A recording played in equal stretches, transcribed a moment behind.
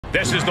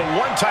This is the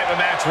one type of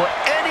match where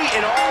any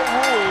and all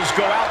rules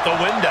go out the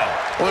window.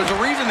 Well, there's a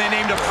reason they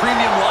named a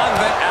premium live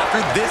event after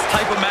this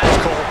type of match,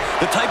 Cole.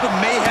 The type of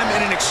mayhem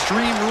in an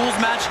Extreme Rules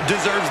match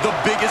deserves the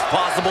biggest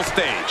possible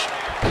stage.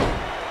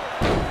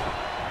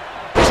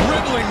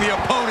 Dribbling the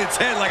opponent's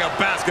head like a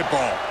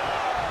basketball.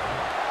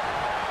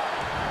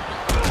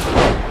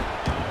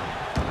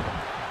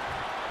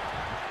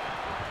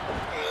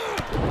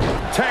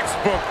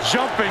 Textbook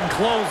jumping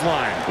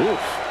clothesline.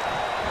 Oof.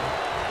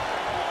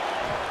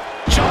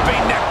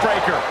 Jumping neck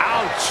breaker.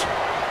 Ouch.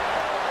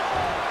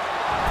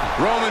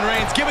 Roman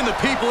Reigns giving the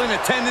people in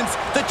attendance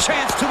the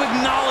chance to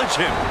acknowledge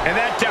him. And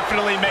that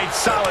definitely made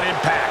solid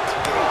impact.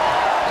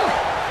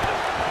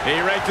 He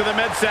right to the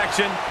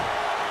midsection.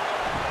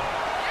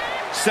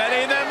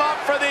 Setting them up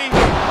for the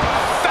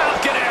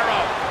Falcon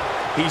Arrow.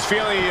 He's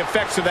feeling the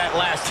effects of that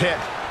last hit.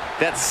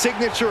 That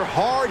signature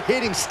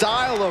hard-hitting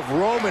style of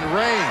Roman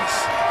Reigns.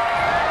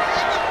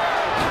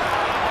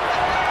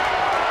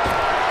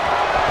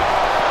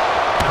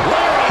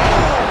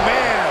 Oh,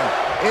 man.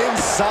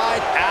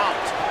 Inside out.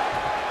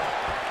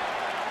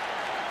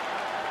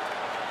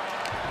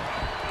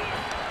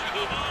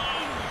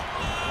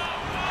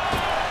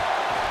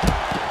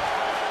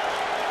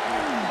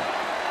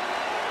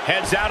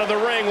 Heads out of the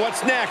ring.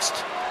 What's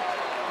next?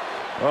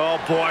 Oh,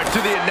 boy, to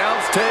the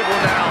announce table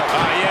now.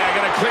 Oh, yeah,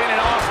 gonna clean it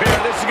off here.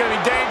 This is gonna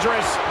be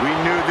dangerous. We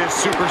knew this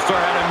superstar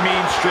had a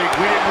mean streak.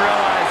 We didn't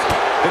realize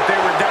that they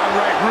were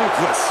downright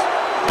ruthless.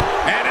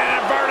 And an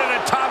inverted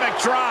atomic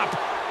drop.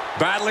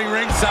 Battling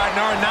ringside,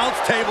 and our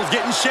announce table's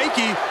getting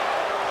shaky.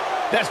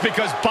 That's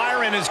because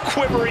Byron is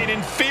quivering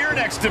in fear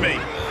next to me.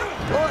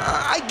 Well,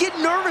 I get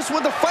nervous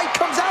when the fight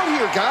comes out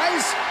here,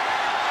 guys.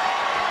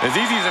 As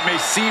easy as it may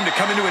seem to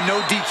come into a no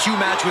DQ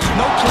match with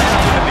no plan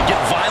other than to get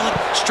violent,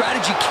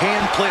 strategy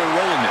can play a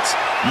role in this.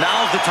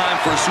 Now's the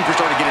time for a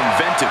superstar to get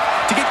inventive,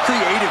 to get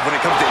creative when it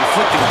comes to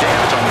inflicting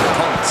damage on their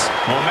opponents.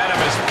 Momentum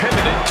is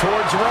pivoted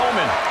towards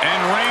Roman. And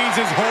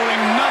Reigns is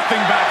holding nothing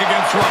back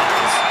against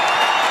Rollins.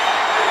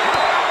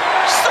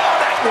 Saw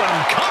that one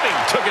coming,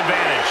 took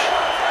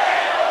advantage.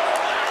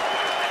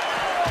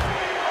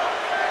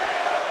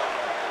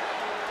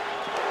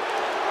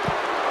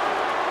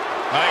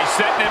 He's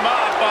setting him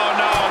up. Oh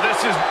no,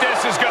 this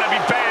is gonna be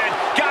bad.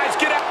 Guys,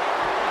 get out.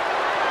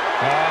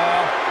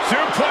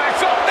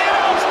 Suplex off the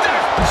announce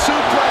desk.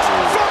 Suplex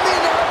from the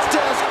announce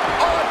desk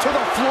onto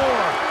the floor.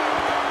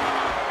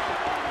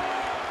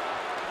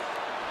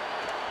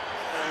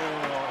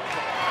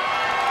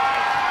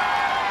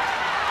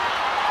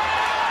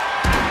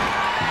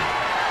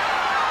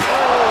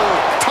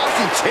 Oh,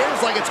 tossing chairs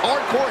like it's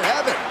hardcore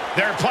heaven.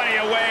 There are plenty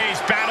of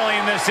ways battling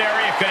in this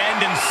area could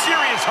end in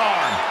serious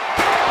harm.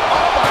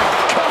 Oh my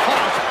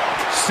God.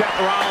 Seth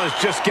Rollins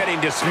just getting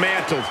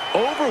dismantled.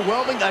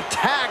 Overwhelming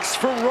attacks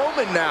from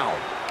Roman now.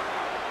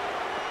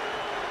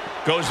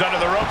 Goes under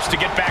the ropes to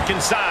get back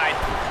inside.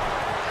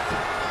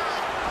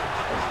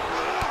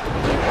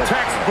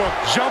 Textbook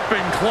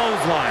jumping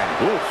clothesline.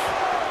 Oof.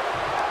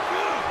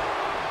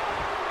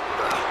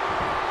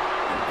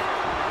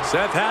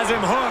 Seth has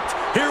him hooked.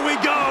 Here we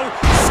go.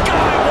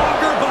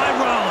 Skywalker by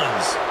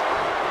Rollins.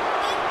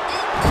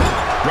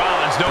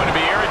 Rollins known to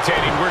be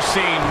irritating. We're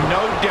seeing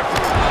no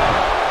difference.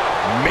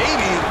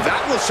 Maybe that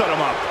will shut him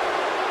up.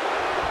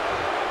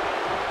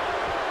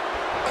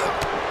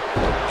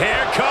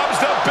 Here comes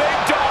the big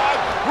dog.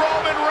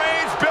 Roman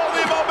Reigns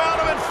building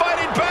momentum and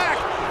fighting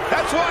back.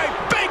 That's why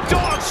big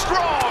dog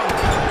strong.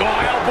 Oh,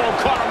 elbow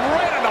caught him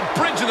right on the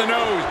bridge of the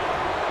nose.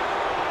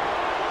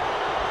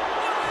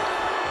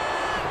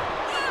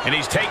 And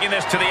he's taking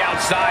this to the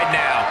outside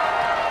now.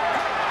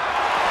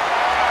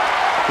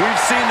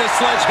 We've seen this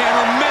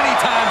sledgehammer many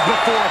times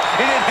before,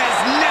 and it has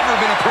never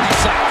been a pretty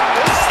sight.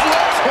 This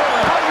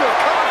sledgehammer, how do you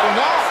recover from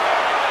that?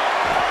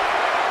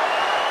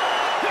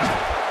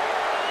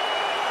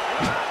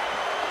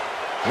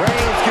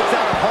 Reigns gets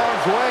out of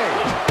harm's way.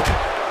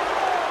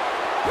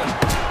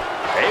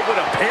 Able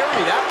to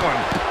parry that one.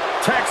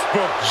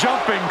 Textbook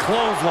jumping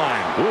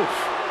clothesline. Oof.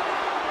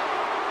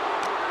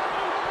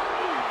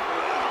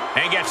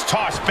 And gets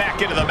tossed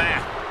back into the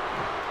mat.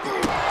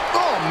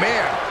 Oh,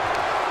 man.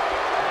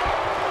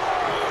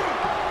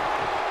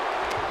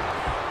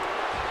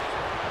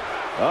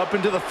 Up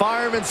into the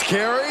fireman's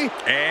carry.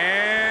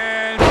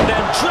 And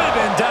then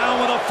driven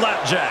down with a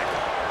flapjack.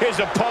 His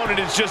opponent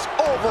is just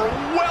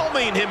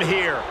overwhelming him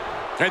here.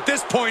 At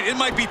this point, it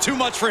might be too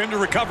much for him to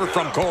recover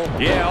from, Cole.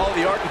 Yeah, all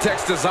the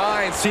architect's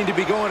designs seem to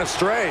be going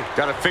astray.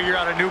 Got to figure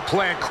out a new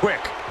plan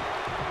quick.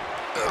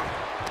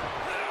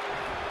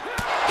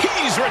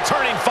 He's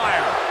returning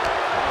fire.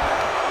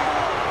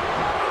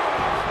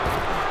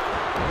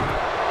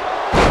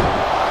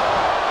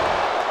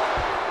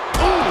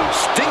 Ooh,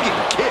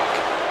 stinging kick.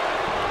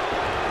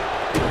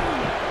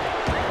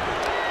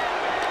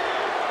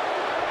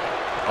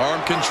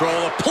 Arm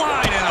control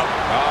applied and a...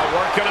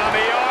 Working on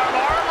the arm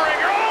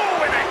wringer. Oh,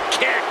 with a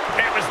kick.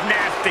 That was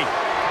nasty.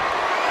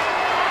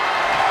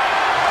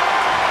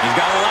 He's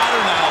got a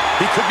ladder now.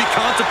 He could be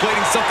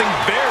contemplating something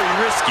very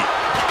risky.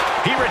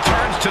 He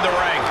returns to the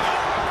ring.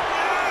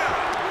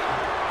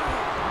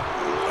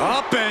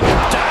 Up and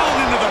down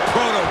into the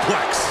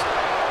protoplex.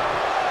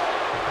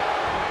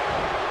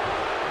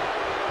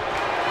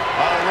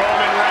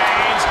 Roman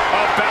Reigns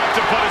about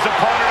to put his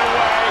opponent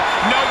away.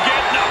 No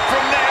getting up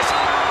from this.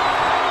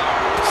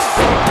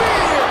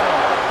 Spear!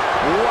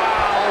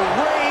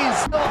 Wow, Reigns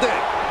nailed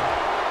it.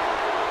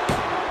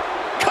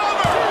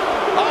 Cover!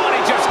 Oh, and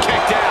he just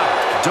kicked out.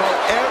 Don't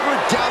ever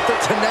doubt the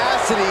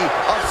tenacity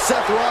of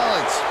Seth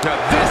Rollins. Now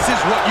this is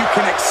what you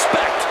can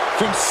expect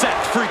from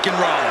Seth freaking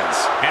Rollins.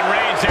 And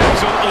Reigns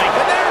absolutely.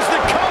 And there's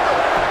the cover.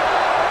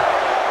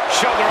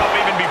 Shoulder up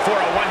even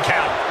before a 1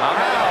 count. I'm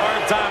having a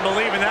hard time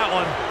believing that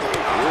one.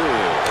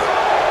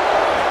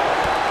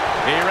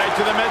 He right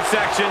to the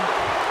midsection.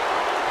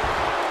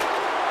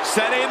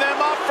 Setting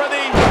them up for the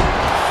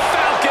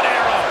Falcon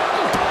Arrow.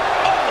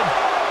 Oh.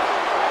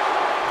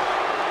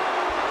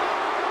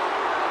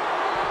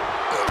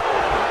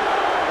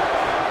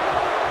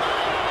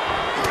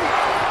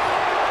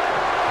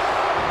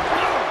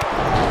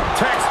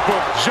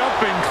 Textbook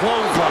jumping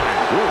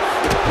clothesline. Oof,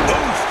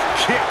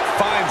 kick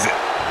finds it.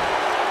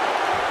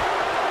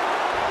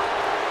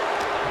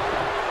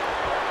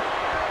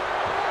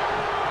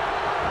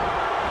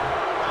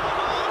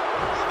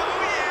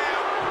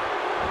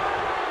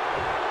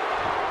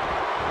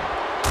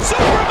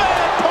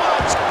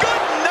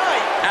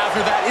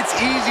 After that, it's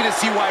easy to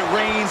see why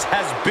Reigns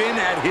has been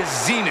at his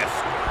zenith.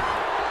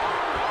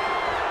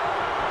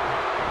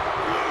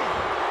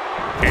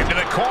 Into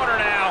the corner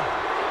now.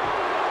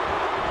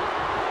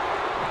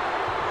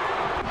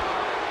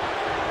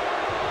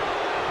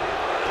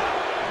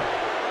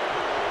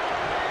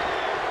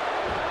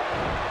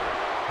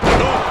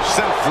 Oh,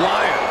 sent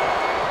flying.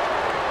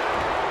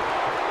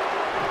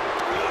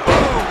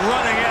 Boom,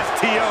 running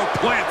STO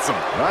plants him.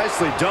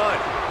 Nicely done.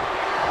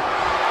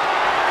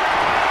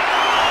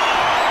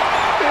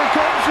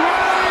 Comes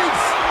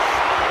Reigns!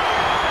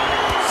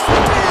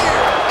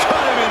 Spear!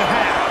 Cut him in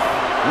half.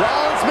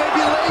 Rollins may be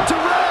laid to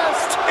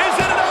rest. Is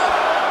it enough?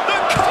 The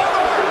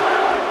cover!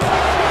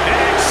 An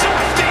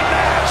exhausting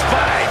match,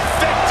 but a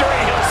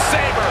victory he'll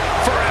savor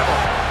forever.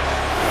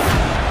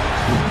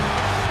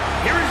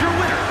 Here is your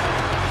winner,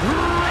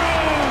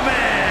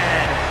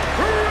 Roman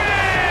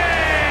Reigns!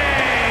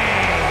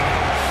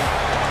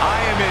 I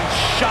am in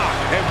shock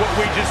at what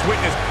we just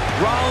witnessed.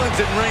 Rollins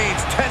and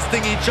Reigns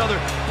testing each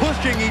other,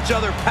 pushing each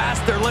other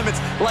past their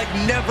limits like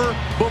never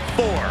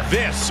before.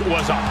 This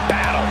was a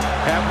battle.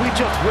 Have we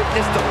just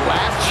witnessed the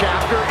last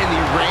chapter in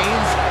the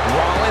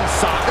Reigns-Rollins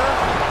saga?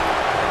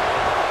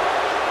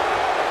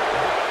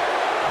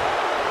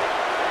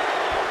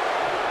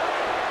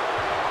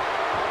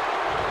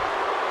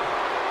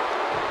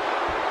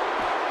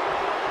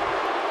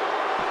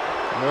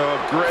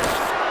 Oh, great.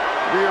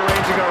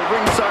 Rearranging our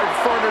ringside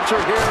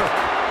furniture here.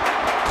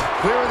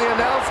 Clearing the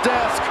announce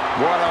desk.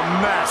 What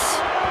a mess.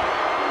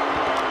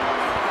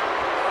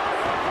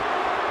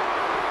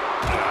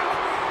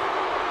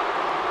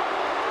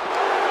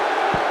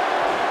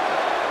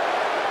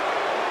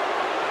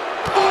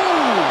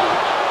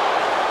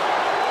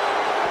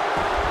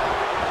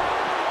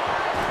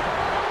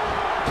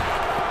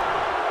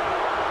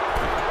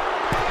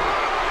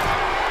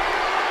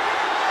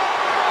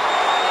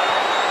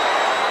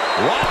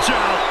 Watch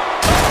out.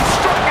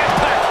 Strong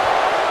impact.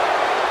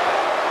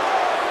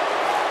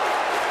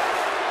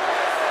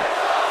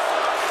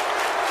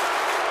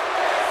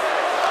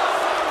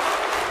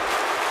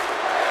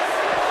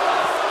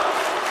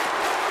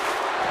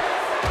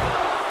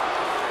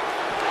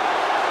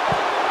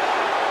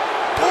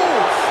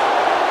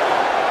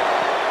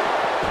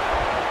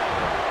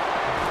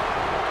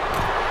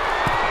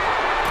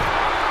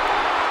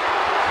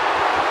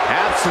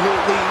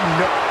 Absolutely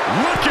no.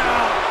 Look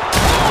out!